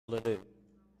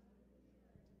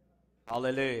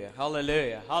Hallelujah,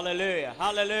 hallelujah, hallelujah,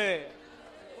 hallelujah.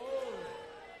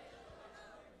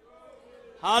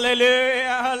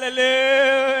 Hallelujah,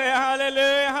 hallelujah,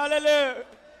 hallelujah, hallelujah.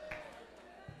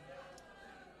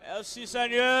 Merci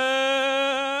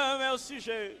Seigneur, merci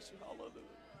Jésus. Hallelujah.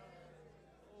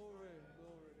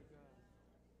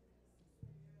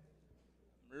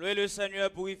 Louez le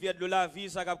Seigneur pour rivière de la vie,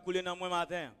 ça a coulé dans moi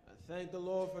matin. Thank the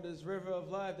Lord for this river of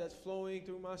life that's flowing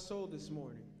through my soul this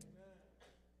morning.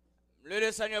 Louez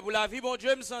le Seigneur pour la vie, bon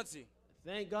Dieu me senti.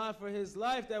 Thank God for His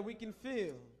life that we can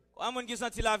feel. How many qui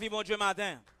senti la vie, bon Dieu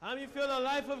matin? How many feel the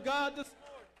life of God this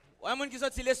morning? How many qui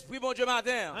senti l'esprit, bon Dieu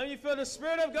matin? How many feel the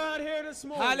Spirit of God here this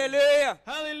morning? Hallelujah.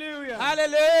 Hallelujah.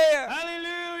 Hallelujah.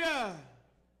 Hallelujah.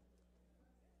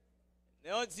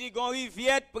 Et on dit qu'on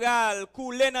rivière pral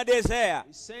couler dans le désert.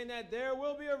 He's saying that there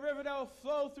will be a river that will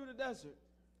flow through the desert.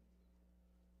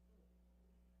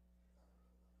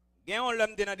 Gen on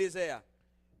l'homme dans le désert.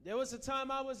 There was a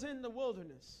time I was in the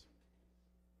wilderness.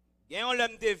 Gen on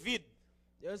l'homme de vide.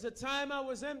 There was a time I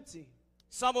was empty.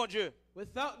 Sans bon Dieu.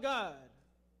 Without God.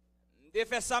 De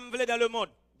faire ça me vle dans le monde.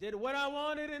 Did what I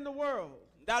wanted in the world.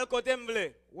 Dans le côté me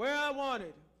vle. Where I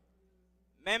wanted.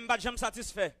 Même pas jamais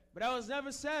satisfait. But I was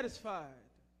never satisfied.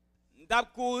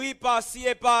 D'ap courir par-ci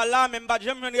et par-là, même pas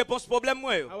jamais une réponse problème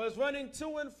moi. I was running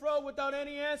to and fro without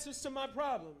any answers to my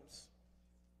problems.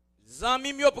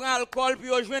 Zami yo prend alcool puis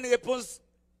yo joine réponse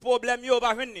problème yo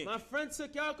pas joine. My friends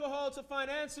took alcohol to find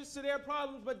answers to their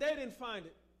problems, but they didn't find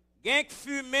it. Gen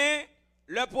fumer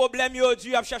le problème yo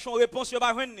dû a chercher une réponse yo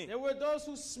pas joine. There were those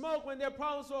who smoked when their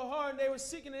problems were hard and they were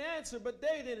seeking an answer, but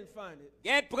they didn't find it.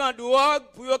 Gen prend drogue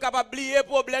pour yo capable oublier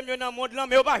problème yo dans monde là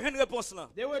mais yo pas joine réponse là.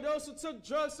 There were those who took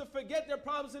drugs to forget their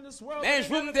problems in this world. Mais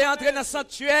jour m'te entré dans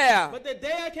sanctuaire. But the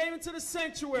day I came into the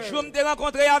sanctuary, Jour m'te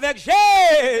rencontré avec the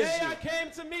day Jésus. I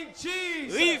came to meet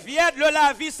Jesus, Rivière de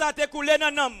la vie ça te coulé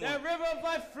dans nam. that river of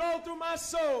life flowed through my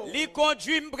soul. Li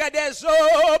conduit près des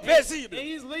eaux paisibles. And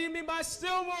He's leading me by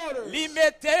still waters. Li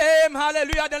mette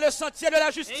alléluia dans le sentier de la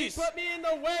And He justice. put me in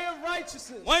the way of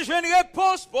righteousness. Moi je une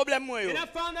réponse problème moi yo. And I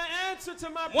found the answer to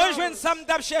my Moi je problems. une ça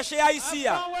m't'a chercher à ici. I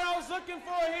found what I was looking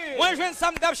for here. Moi je une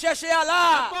ça m't'a chercher à I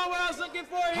là. found what I was looking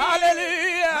for here.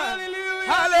 Hallelujah.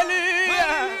 Hallelujah. Hallelujah.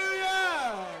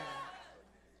 Hallelujah.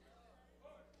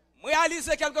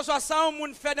 Réaliser quelque soit ça on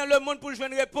monde fait dans le monde pour jouer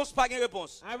une réponse pas une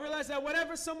réponse. I realize that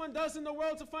whatever someone does in the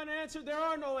world to find an answer, there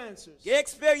are no answers. J'ai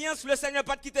expérience le Seigneur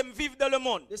pas quitter me vivre dans le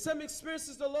monde. There's some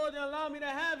experiences the Lord didn't allow me to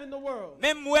have in the world.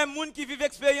 Même moi monde qui vivent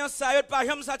expérience ça yo pas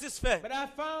jamais satisfait. But I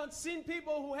seen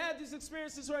people who had these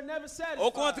experiences who are never satisfied. Au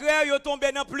contraire, yo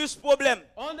tombé dans plus de problèmes.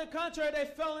 On the contrary, they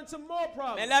fell into more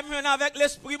problems. Mais là même avec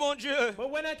l'esprit bon Dieu. But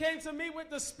when I came to meet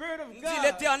with the Spirit of Dit God,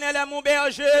 l'Éternel est mon the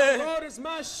berger. Lord is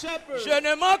my shepherd. Je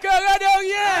ne manquerai de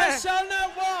rien. I shall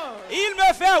not want. Il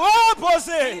me fait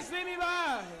reposer. He's leading me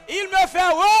by. Il me fait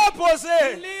He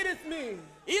reposer. leadeth me.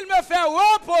 Il me fait He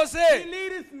reposer.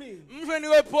 leadeth me. Je ne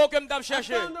repos comme t'as I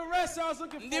cherché. found the rest I was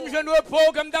looking Dis for. je ne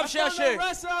repos comme I t'as found cherché. the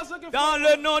rest I was looking Dans for.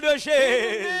 le nom de In the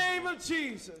Jésus. name of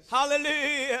Jesus.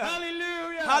 Hallelujah.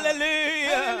 Hallelujah.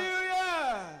 Hallelujah.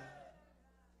 Hallelujah.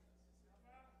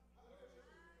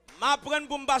 M'apprendre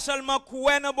pour me pas seulement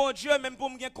croire dans bon Dieu, même pour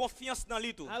me gagner confiance dans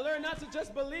lui tout. I learned not to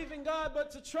just believe in God,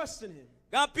 but to trust in Him.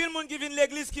 Quand pile monde qui vient de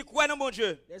l'église qui croit dans bon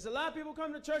Dieu, There's a lot of people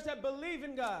come to church that believe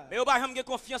in God, mais on pas jamais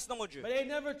confiance dans mon Dieu. but they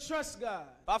never trust God.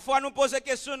 Parfois nous posons des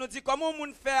questions, nous disons comment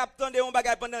on fait attendre un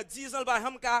bagage pendant 10 ans, pas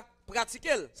jamais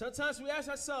pratiquer. Sometimes we ask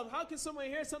ourselves, how can someone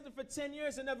hear something for 10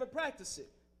 years and never practice it?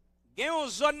 Il y a une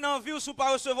zone dans la vie où vous ne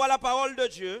pas recevoir la parole de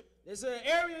Dieu. There's an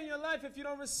area in your life if you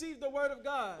don't receive the Word of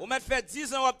God. Ou mettre fait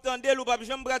 10 ans attendre ou pas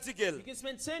jamais pratiquer. You can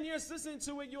spend 10 years listening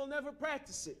to it, you'll never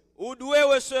practice it. Ou doit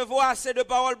recevoir assez de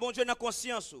paroles bon Dieu dans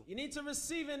conscience. You need to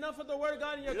receive enough of the Word of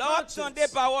God in your L'entendre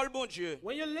conscience. paroles bon Dieu.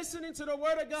 When you're listening to the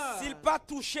Word of S'il God, pas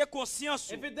toucher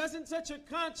conscience if it doesn't touch your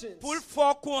conscience, pour le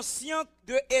faire conscient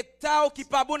de état qui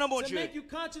pas bon dans bon to Dieu. make you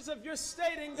conscious of your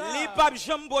state in Li God, pas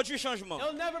jamais produit changement.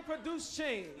 it'll never produce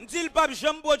change. Dit pas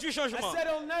jamais produit I changement. said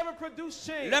it'll never produce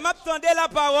change. Le m'attendait la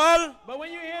parole, But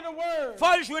when you hear the Word,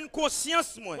 faut jouer une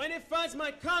conscience moi. when it finds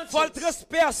my Faut le conscience,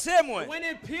 transpercer moi. when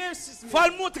it pierces me, Faut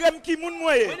le montrer qui moun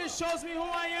moi. when it shows me who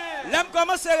I am, L'aime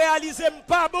commence à réaliser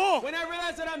pas bon. when I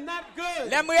realize that I'm not good,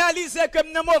 L'aime réaliser que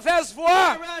m'na mauvaise I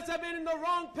voie. realize I've been in the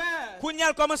wrong path,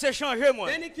 Kounyal commence à changer moi.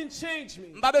 then it can change me.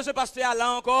 M'pas besoin pasteur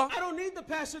là encore. I don't need the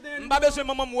pastor there M'pas anymore. besoin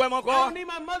maman moi I encore. don't need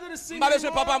my mother to sing M'pas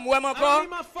besoin anymore. papa moi I encore. don't need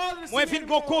my father to Moi sing fin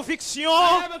anymore. con conviction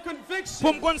I have a pour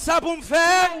conviction me connaître ça pour me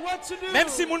faire. to know what to do. Même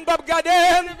si moun pa regarder,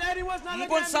 If anyone's not m'pon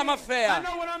looking ça at m'a me, fait. I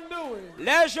know what I'm doing.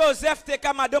 Les Joseph te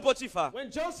ka madame Potiphar.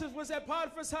 When Joseph was at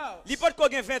Potiphar's house, Li pot ko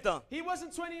gen 20 ans. he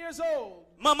wasn't 20 years old.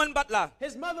 Maman bat là.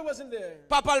 His mother wasn't there.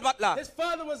 Papa le bat là. His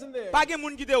father wasn't there. Pas gen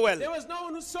moun ki te wel. There was no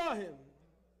one who saw him.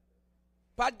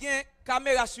 Pas gen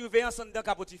caméra surveillance en dedans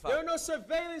ka Potiphar. There were no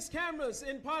surveillance cameras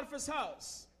in Potiphar's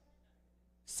house.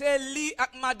 C'est li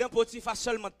ak madame Potiphar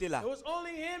seulement te là. It was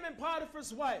only him and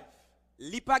Potiphar's wife.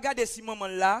 Li pa gade si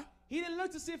maman là. He didn't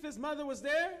look to see if his mother was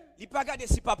there. Li pa gade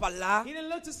si papa là. He didn't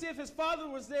look to see if his father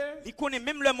was there. Li connaît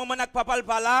même le maman ak papa le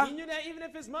pas là. He knew that even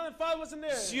if his mother and father wasn't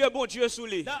there, Dieu bon Dieu sous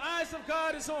lui. the eyes of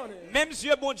God is on him. Même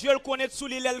Dieu bon Dieu le connaît sous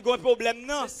lui l'el gon problème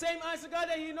non. The same eyes of God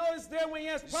that he knows is there when he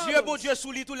has Dieu bon problems. Dieu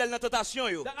sous lui tout l'el dans tentation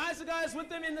yo. The eyes of God is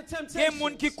with him in the Gen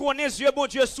moun ki temptations. connaît Dieu bon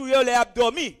Dieu sous yo les ap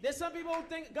dormi. There's some people who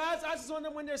think God's eyes is on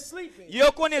them when they're sleeping.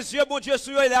 Yo connaît Dieu bon Dieu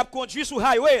sous yo les ap conduit sur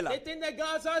highway là. They think that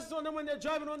God's eyes is on them when they're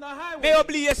driving on the Mais highway.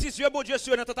 oubliez si Dieu bon Dieu sous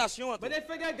yo dans tentation. But they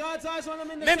forget God's eyes on them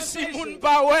in the Même si moun temptation.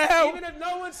 pa ouais. Even if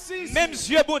no one sees Même you,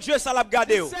 Dieu bon Dieu ça l'a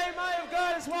gardé the yo. same eye of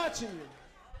God is watching you.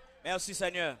 Merci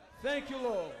Seigneur. Thank you,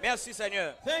 Lord. Merci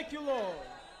Seigneur. Thank you, Lord.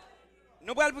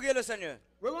 Nous allons prier le Seigneur.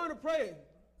 We're going to pray.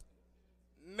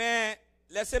 Mais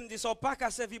laissez-moi dire ça pas qu'à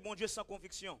servir bon Dieu sans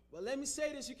conviction. But let me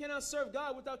say this, you cannot serve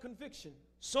God without conviction.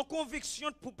 Son conviction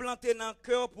pour planter dans le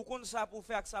cœur pour qu'on ça pour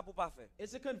faire ça pour pas faire.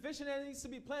 It's a conviction that needs to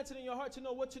be planted in your heart to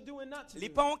know what to do and not to Il n'est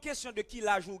do. pas en question de qui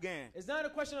l'âge ou gain. It's not a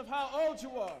question of how old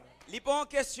you are. Il n'est pas en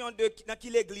question de dans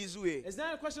qui l'église ou est. It's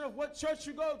not a question of what church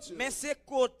you go to. Mais c'est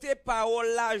côté parole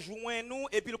là joint nous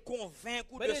et puis le convaincre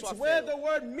But de it's soi where faire. the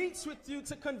word meets with you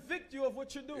to convict you of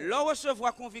what you're doing. Là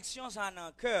recevoir conviction ça dans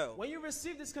le cœur. When you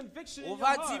receive this conviction On in your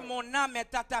va dire heart, mon âme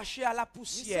est attachée à la you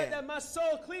said poussière. that my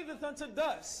soul cleaveth unto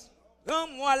dust.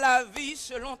 Rends-moi la vie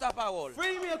selon ta parole.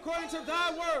 Free me according to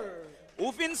thy word.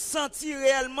 Ou fin sentir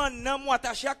réellement dans moi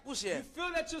attaché à la poussière. You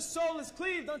feel that your soul is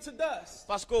cleaved unto dust.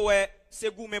 Parce que ouais,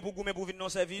 c'est gourmet pour venir dans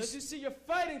Because service. you see, you're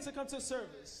fighting to come to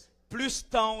service. Plus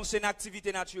temps c'est une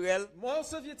activité naturelle.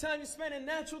 Most of your time you spend in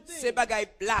natural C'est things. bagay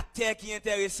la terre qui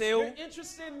intéresse You're ou.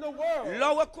 interested in the world. Là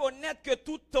reconnaître que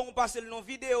tout temps on passe dans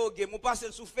vidéo game, on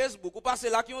passe sur Facebook, on passe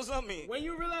là qui on amis. When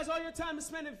you realize all your time is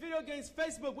spent in video games,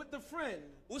 Facebook with the friend,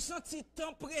 Ou senti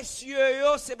temps précieux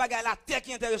yo, c'est bagay la terre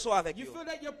qui intéresse avec you yo. feel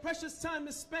that your precious time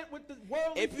is spent with the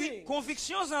worldly Et puis things.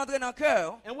 conviction entre dans le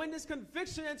cœur. And when this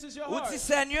conviction enters your Ou heart, dit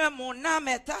Seigneur, mon âme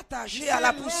est you attachée say, à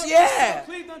la Lord, poussière. I'm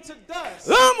cleaved unto dust.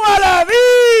 Rends-moi la Let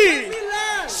vie me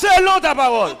learn selon ta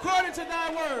parole. according to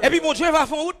thy word. Et puis mon Dieu va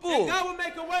faire route And pour. God will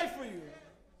make a way for you.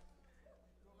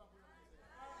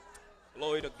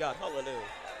 Glory to God. Hallelujah.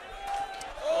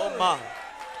 Oh my.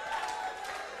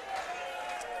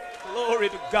 Glory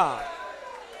to God.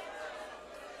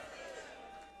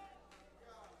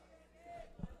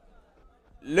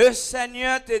 Le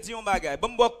Seigneur te dit un bagage. Bon,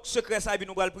 bon, secret ça, et puis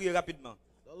nous allons prier rapidement.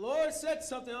 The Lord said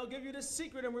something. I'll give you the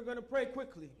secret and we're going to pray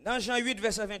quickly. Dans Jean 8,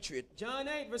 verset 28, John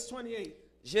 8, verse 28.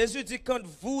 Jésus dit quand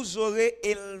vous aurez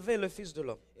élevé le Fils de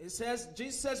l'homme, It says,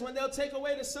 Jesus says, when they'll take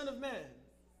away the Son of Man,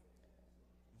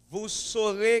 vous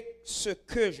saurez ce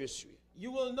que je suis.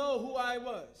 you will know who I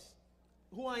was,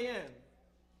 who I am.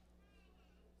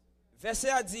 Verset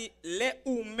a dit, les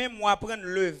ou même moi apprendre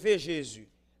lever Jésus.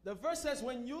 The verse says,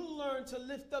 when you learn to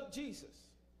lift up Jesus,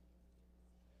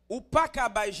 Ou pas qu'à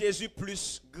bailler Jésus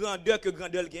plus grandeur que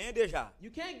grandeur le gagne déjà. you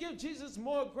can't give Jesus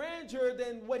more grandeur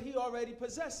than what he already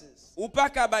possesses. Ou pas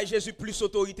qu'à bailler Jésus plus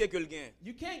autorité que le gagne.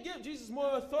 You can't give Jesus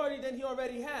more authority than he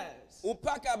already has. Ou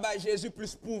pas qu'à bailler Jésus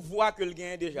plus pouvoir que le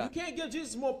gagne déjà. You can't give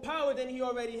Jesus more power than he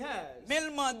already has. Mais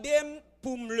il m'a demandé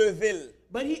pour me lever.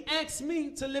 But he asked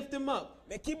me to lift him up.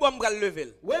 Mais qui va me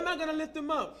lever? Where am I going to lift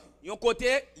him up? Yon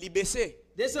côté, li baissé.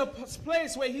 There's a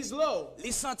place where he's low.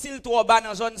 Li sentil trop bas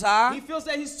dans zone ça. He feels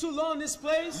that he's too low in this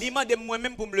place. Li m'a demandé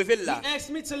moi-même pour me lever He là. asked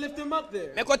me to lift him up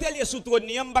there. Mais côté li est sous trône,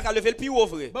 on pas lever le plus haut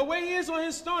vrai. But where he is on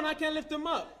his throne, I can't lift him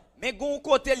up. Mais gon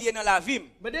côté li est dans la vie.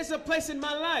 But there's a place in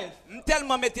my life.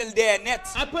 Tellement mettre le derrière net.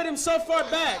 I put him so far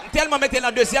back. Tellement mettre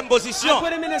en deuxième I position.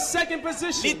 put him in a second Li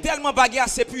position. tellement pas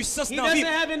assez puissance He dans la vie.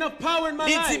 doesn't have enough power in my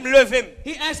Li dit me life. lever.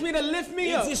 He asked me to lift me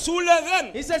Il up. dit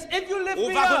soulevez. He says, if you lift Ou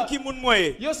me va voir up, qui moun moi.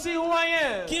 you'll see who I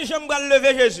am. Qui j'aime pas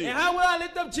lever Jésus. And how will I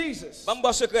lift up Jesus? Bon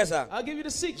bon secret ça. I'll give you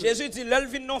the secret. Jésus dit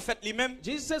l'elvin non fait lui-même.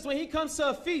 Jesus says when he comes to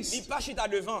a Il feast, pas chita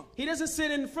devant. he doesn't sit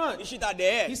in Il front. chita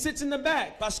derrière. He sits in the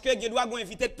back. Parce que il doit go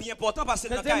inviter pied important parce que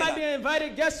Because there might be an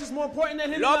invited guest who's more important than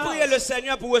him. in the L'on prie le house.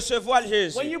 Seigneur pour recevoir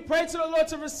Jésus. When you pray to the Lord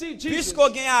to receive Jesus, Puisqu'on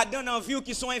gagne Adam dans vie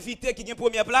qui sont invités qui gagne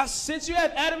première place. since you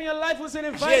have Adam in your life who's an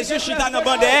invited Jésus guest, chita you dans have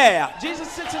bande first air. place. Jesus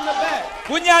sits in the back.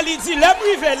 Kounya li dit l'aime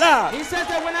rive là. He says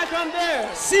that when I come there,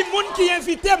 Si moun qui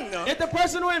invite m'nan, if the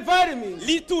person who invited me,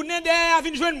 li tourne derrière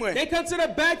vinn joindre moi. they come to the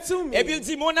back to me. Et puis il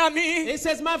dit mon ami, He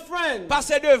says, my friend,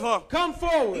 passez devant. come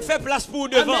forward. Il fait place pour I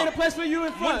devant. made a place for you in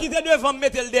Moun front. qui était devant me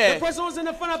mettre le The derrière. person who's in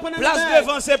the front, I put in the Place back.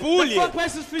 devant c'est pour The lui. front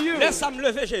place is for you. Laisse me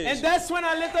lever And Jésus. that's when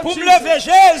I lift up Pour me Jesus. lever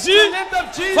Jésus, To lift up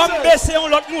faut me Jesus. baisser un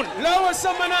l'autre monde. Lower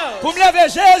someone else. Pour me lever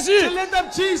To Jésus, lift up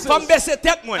Jesus. faut me baisser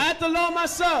tête moi. I have to lower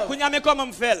myself. Kounya mais comment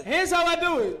me faire? Here's how I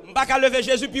do it. M'pas qu'à lever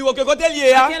Jésus plus haut que côté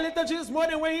lié I hein. can't lift up Jesus more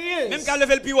than where he Même is. qu'à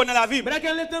lever le plus haut dans la vie. But I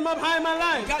can lift him up high in my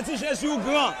life. Qu'à dire Jésus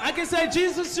grand, I can say,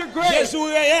 Jesus, you're great. Jésus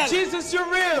réel, Jesus, you're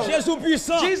real. Jésus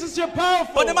puissant. Jesus, you're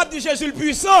powerful. Pendant m'a dit Jésus le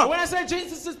puissant, When I say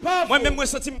Jesus is powerful, moi-même moi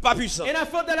senti pas puissant. and I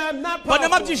feel that I'm not Pendant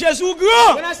m'a dit powerful. Jésus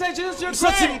grand, When I say Jesus, you're me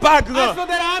senti great, pas I grand. feel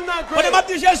that I'm not Pendant great. m'a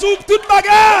dit Jésus toute When I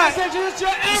bagarre, say Jesus, you're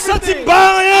me senti everything.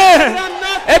 pas rien. I'm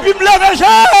nothing. Et puis me lever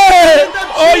Jésus.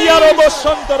 Oh yarobo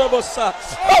shandorobo sa.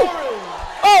 Oh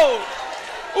oh.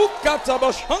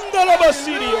 Ukatabo shandorobo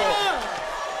sirio.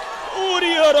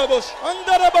 Uri yarobo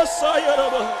shandorobo sa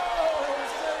yarobo.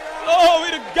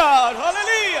 Glory to God.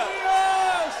 Hallelujah.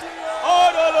 Oh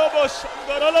yarobo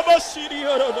shandorobo sirio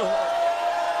yarobo.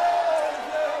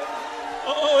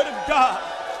 Oh to God.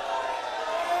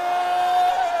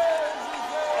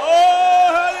 Oh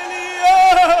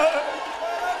hallelujah.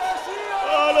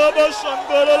 Alaba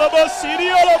shandoro alaba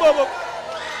sirio alaba.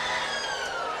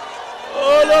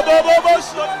 Oh la baba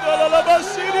shandoro alaba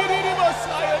sirio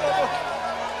masaya alaba.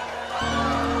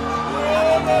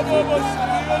 Oh la baba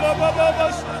sirio la baba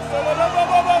shandoro la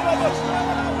baba sirio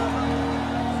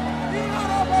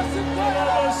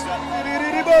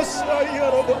masaya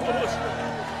alaba.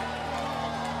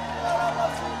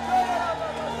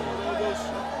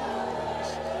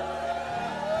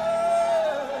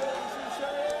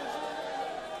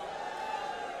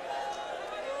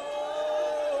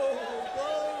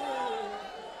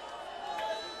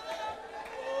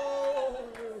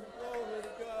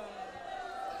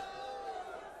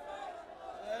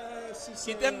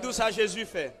 Si t'aimes d'où ça Jésus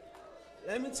fait.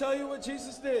 Let me tell you what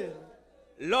Jesus did.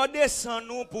 L'on descend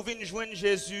nous pour venir joindre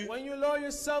Jésus. When you lower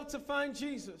yourself to find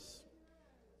Jesus,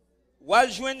 Ou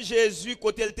joindre Jésus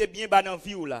côté il était bien bas dans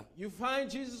vie ou là. you find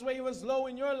Jesus where he was low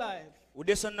in your life. Ou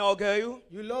descend dans orgueil ou,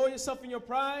 You lower yourself in your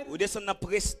pride. ou descend dans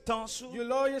prestance ou, You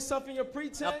lower yourself in your dans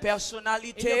pretense, in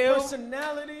personnalité your ou.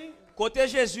 personality. Côté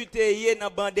Jésus te yé dans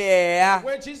bandère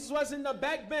Where Jesus was in the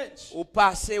back bench, ou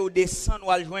passer ou descendre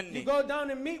ou joindre. you go down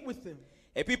and meet with him.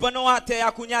 Et puis pendant à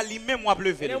terre kounya lui-même ou And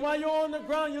lever. then while you're on the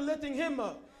ground, you're lifting him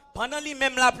up. Pendant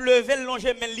lui-même la pleuver,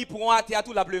 longer même li pour à terre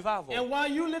tout la pleuver avant. And while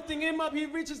you lifting him up, he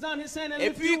reaches down his hand and Et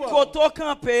lifts puis you up. quand on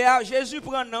campé, Jésus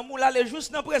prend nan mou là,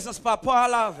 juste dans présence papa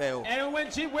là avec. And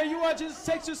where you are, Jesus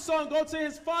takes your son, go to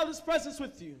his father's presence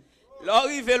with you.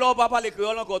 L'arrive là, papa le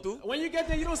créole encore tout. When you get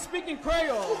there, you don't speak in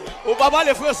Creole. Ou papa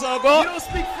le français encore. You don't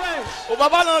speak French. Ou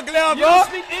papa l'anglais You don't encore.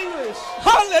 speak English.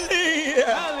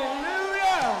 Hallelujah.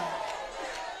 Hallelujah.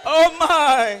 Oh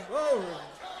my. Glory.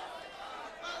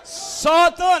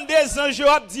 Sortant des anges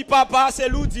a dit papa, c'est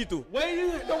lui dit tout. The way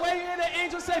you hear the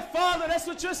angel say, Father, that's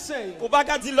what you're saying. Ou pas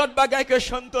qu'à dire l'autre bagaille que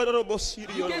chanteur de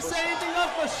Bossiri. You can't say anything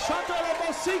else but Shanta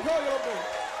Robo Siko Yobo.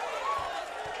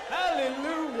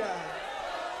 Hallelujah.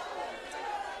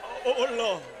 Oh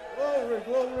Lord. Glory,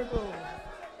 glory, glory.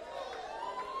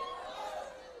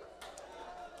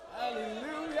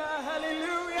 Hallelujah,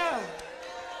 hallelujah.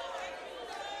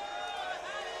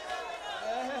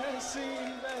 Merci,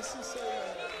 merci Seigneur.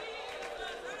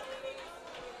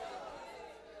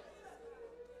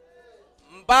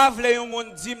 M'pas vle yon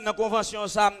moun di dans convention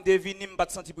ça me devine m'pas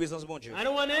senti présence bon Dieu. I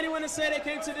don't want anyone to say they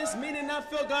came to this meeting and not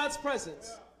feel God's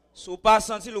presence. Sou pas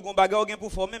senti le gon bagay gen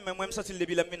pour former mais moi me senti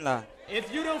depuis la mine là.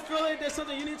 If you don't feel it, there's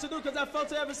something you need to do because I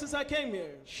felt it ever since I came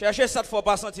here. Chercher ça fois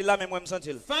pas senti là mais moi me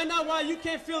senti. Find out why you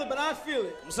can't feel it, but I feel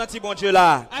it. Me senti bon Dieu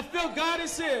là. I feel God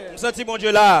is here. Me senti bon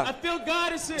Dieu là. I feel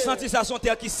God is Me here. senti ça son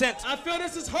terre qui sainte. I feel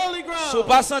this is holy Sou ground.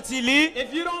 pas senti li,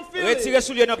 If you don't feel retirez it,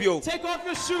 soulier dans pied. take off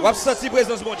your shoes. Ou ap senti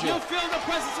présence bon Dieu. You'll feel the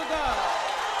presence of God.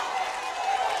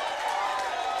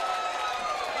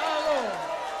 Oh, Lord.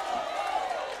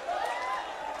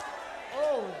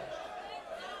 Oh.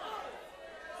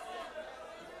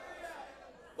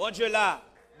 Bon Dieu là.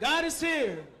 God is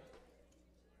here.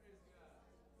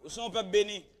 Ou son peuple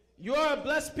béni. You are a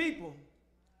blessed people.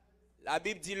 La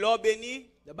Bible dit l'or béni,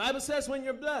 The Bible says when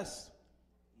you're blessed,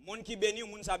 moun qui béni ou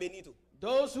moun sa béni tout.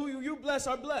 Those who you bless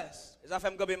are blessed. Ça fait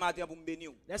me camper matin pour me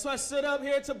bénir. That's why I stood up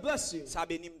here to bless you. Ça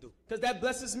bénit tout. Because that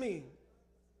blesses me.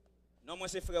 Non, moi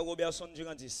c'est frère Robertson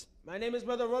Durandis. My name is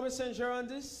Brother Robinson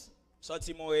Gerondis.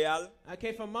 Sorti Montréal. I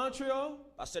came from Montreal.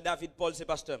 Pasteur David Paul c'est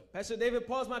pasteur. Pastor David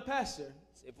Paul is my pastor.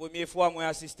 C'est la première fois que moi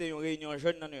assisté à une réunion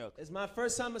jeune dans New York. It's my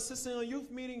first time assisting a youth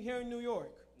meeting here in New York.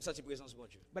 Je sens la présence de bon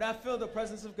Dieu. But I feel the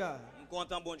presence of God. Je suis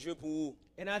content bon Dieu pour vous.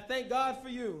 And I thank God for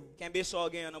you. Qu'un sort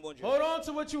gagne dans bon Dieu. Hold on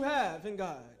to what you have in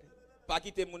God. Pas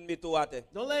quitter mon métaux à terre.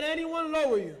 Don't let anyone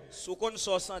lower you. Sous qu'on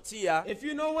soit senti à If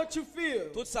you know what you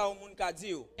feel, tout ça au monde ka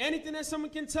dit. anything that someone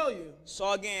can tell you,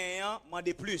 Sort gagne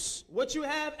mandez plus. what you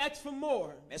have, ask for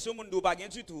more. Mais si au monde do pas gagne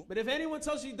du tout, But if anyone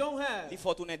tells you you don't have, il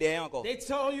faut tourner derrière encore. they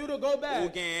tell you to go Ou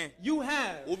back. gagne. You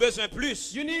have. Ou besoin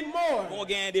plus. You need more. On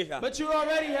gagne déjà. But you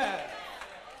already have.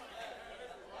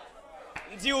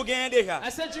 On dit ou gagne déjà. I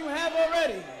said you have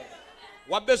already.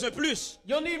 Ou a besoin plus.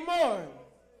 You'll need more.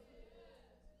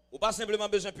 Ou pas simplement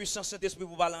besoin de puissance Saint-Esprit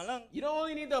pour parler en langue. You don't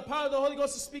only need the power of the Holy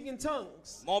Ghost to speak in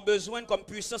tongues, Mon besoin comme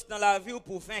puissance dans la vie ou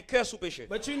pour vaincre sous péché.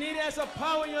 but you need it as a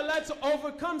power in your life to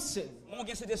overcome sin. Mon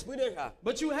gain cet esprit déjà.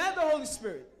 But you have the Holy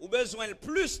Spirit. Ou besoin le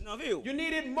plus dans la vie. You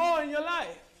need it more in your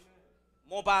life,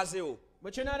 Mon pas zéro.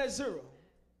 but you're not at zero.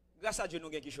 Grâce à Dieu nous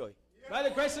gain qui choy. By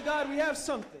the grace of God, we have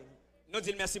something. Nous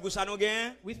disons merci pour ça nous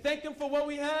gain. We thank Him for what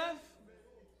we have,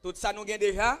 Tout ça nous gain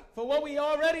déjà. for what we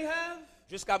already have,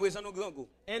 Jusqu'à présent nous grand goût.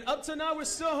 and up to now we're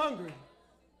still hungry.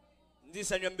 Nous disons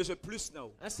Seigneur besoin plus dans.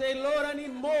 I say, Lord, I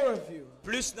need more of you.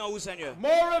 Plus dans où Seigneur.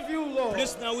 More of you, Lord.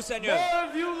 Plus dans où Seigneur. More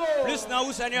of you, Lord. Plus dans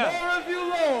où Seigneur. More of you,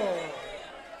 Lord.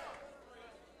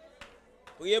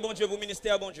 Priez bon Dieu pour le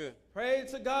ministère bon Dieu. Pray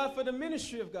to God for the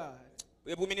ministry of God.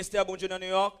 Priez pour le ministère bon Dieu dans New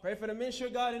York. Pray for the ministry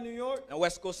of God in New York, Dans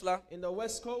West Coast là. in the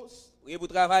West Coast, Priez pour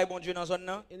le travail bon Dieu dans la zone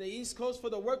là. in the East Coast, for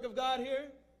the work of God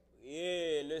here.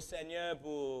 Priez le Seigneur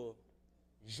pour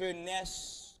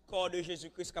jeunesse, corps de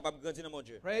Jésus-Christ capable de grandir dans mon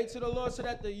Dieu. Pray to the Lord so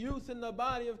that the youth in the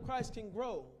body of Christ can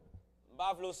grow.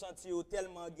 Pas vouloir sentir ou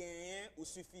tellement gagné ou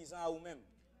suffisant à vous-même.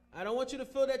 I don't want you to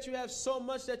feel that you have so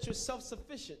much that you're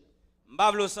self-sufficient.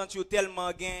 Pas vouloir sentir ou tellement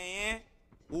gagné,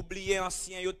 oublier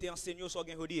ancien yo te enseigné so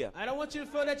gen jodi. I don't want you to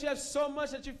feel that you have so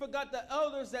much that you forgot the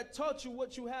elders that taught you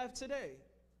what you have today.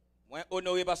 Moi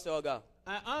honorer pasteur Oga.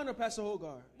 I honor Pastor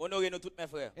Hogar, Honorer nous tous mes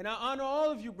frères. and I honor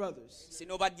all of you brothers. Si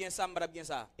nous pas gen ça, m'pa gen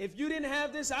ça. If you didn't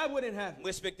have this, I wouldn't have it.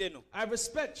 Respectez nous. I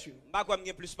respect you. M'pa quoi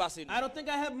m'gen plus passer nous. I don't think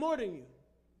I have more than you.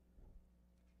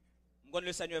 M'gon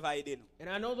le Seigneur va aider nous. And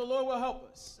I know the Lord will help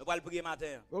us. Nous va le prier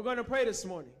matin. We're going to pray this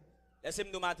morning.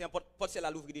 Laissez-moi nous matin porte c'est la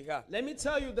l'ouvrir déjà. Let me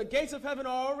tell you, the gates of heaven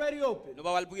are already open. Nous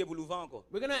va le prier pour l'ouvrir encore.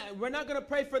 We're not going to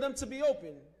pray for them to be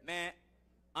open. Mais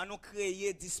en nous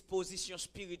créer disposition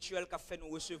spirituelle qui fait nous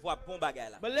recevoir bon bagay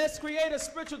là. But let's create a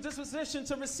spiritual disposition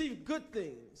to receive good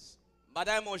things.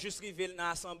 Madame moi juste rivé dans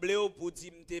l'assemblée pour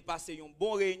dire m'te passé une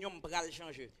bonne réunion m'pral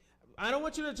changer. I don't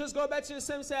want you to just go back to the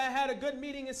same and say, I had a good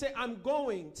meeting, and say, I'm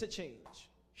going to change.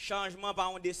 Changement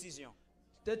par une décision.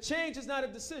 The change is not a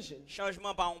decision.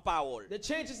 Changement par une parole. The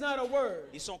change is not a word,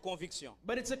 Ils sont convictions.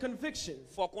 but it's a conviction.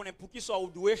 Faut qu'on ait pour qui soit ou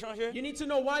doit changer. You need to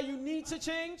know why you need to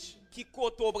change, Qui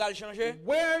koto pral changer.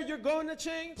 where you're going to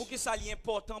change, Pour qui ça li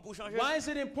important pour changer. why is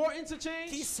it important to Qui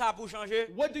change, ça pour changer.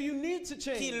 what do you need to Qui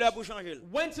change, l'heure pour changer.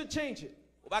 when to change it.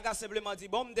 Ou pas qu'à simplement dire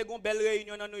bon m'te gon belle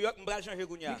réunion dans New York m'pral changer You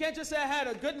kounya. can't just say, I had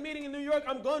a good meeting in New York,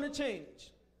 I'm going to change.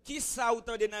 Qui ça ou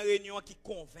tande dans réunion qui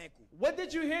convainc ou. What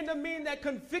did you hear in the meeting that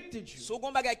convicted you? So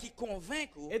gon bagay qui convainc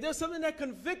ou. If there's something that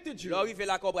convicted you, L'arrivé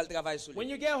là qu'on pral travailler sur when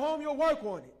lui. you get home, you'll work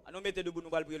on it. Nous mettez debout nous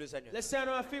pral prier le Seigneur. Let's stand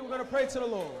on our feet. We're going to pray to the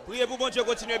Lord. Priez pour bon Dieu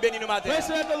continuer bénir nous matin. Pray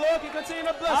so that the Lord can continue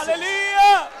to bless us.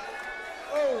 Alléluia.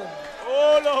 Oh.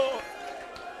 Oh Lord.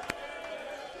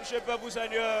 Touchez pas vous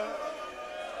Seigneur.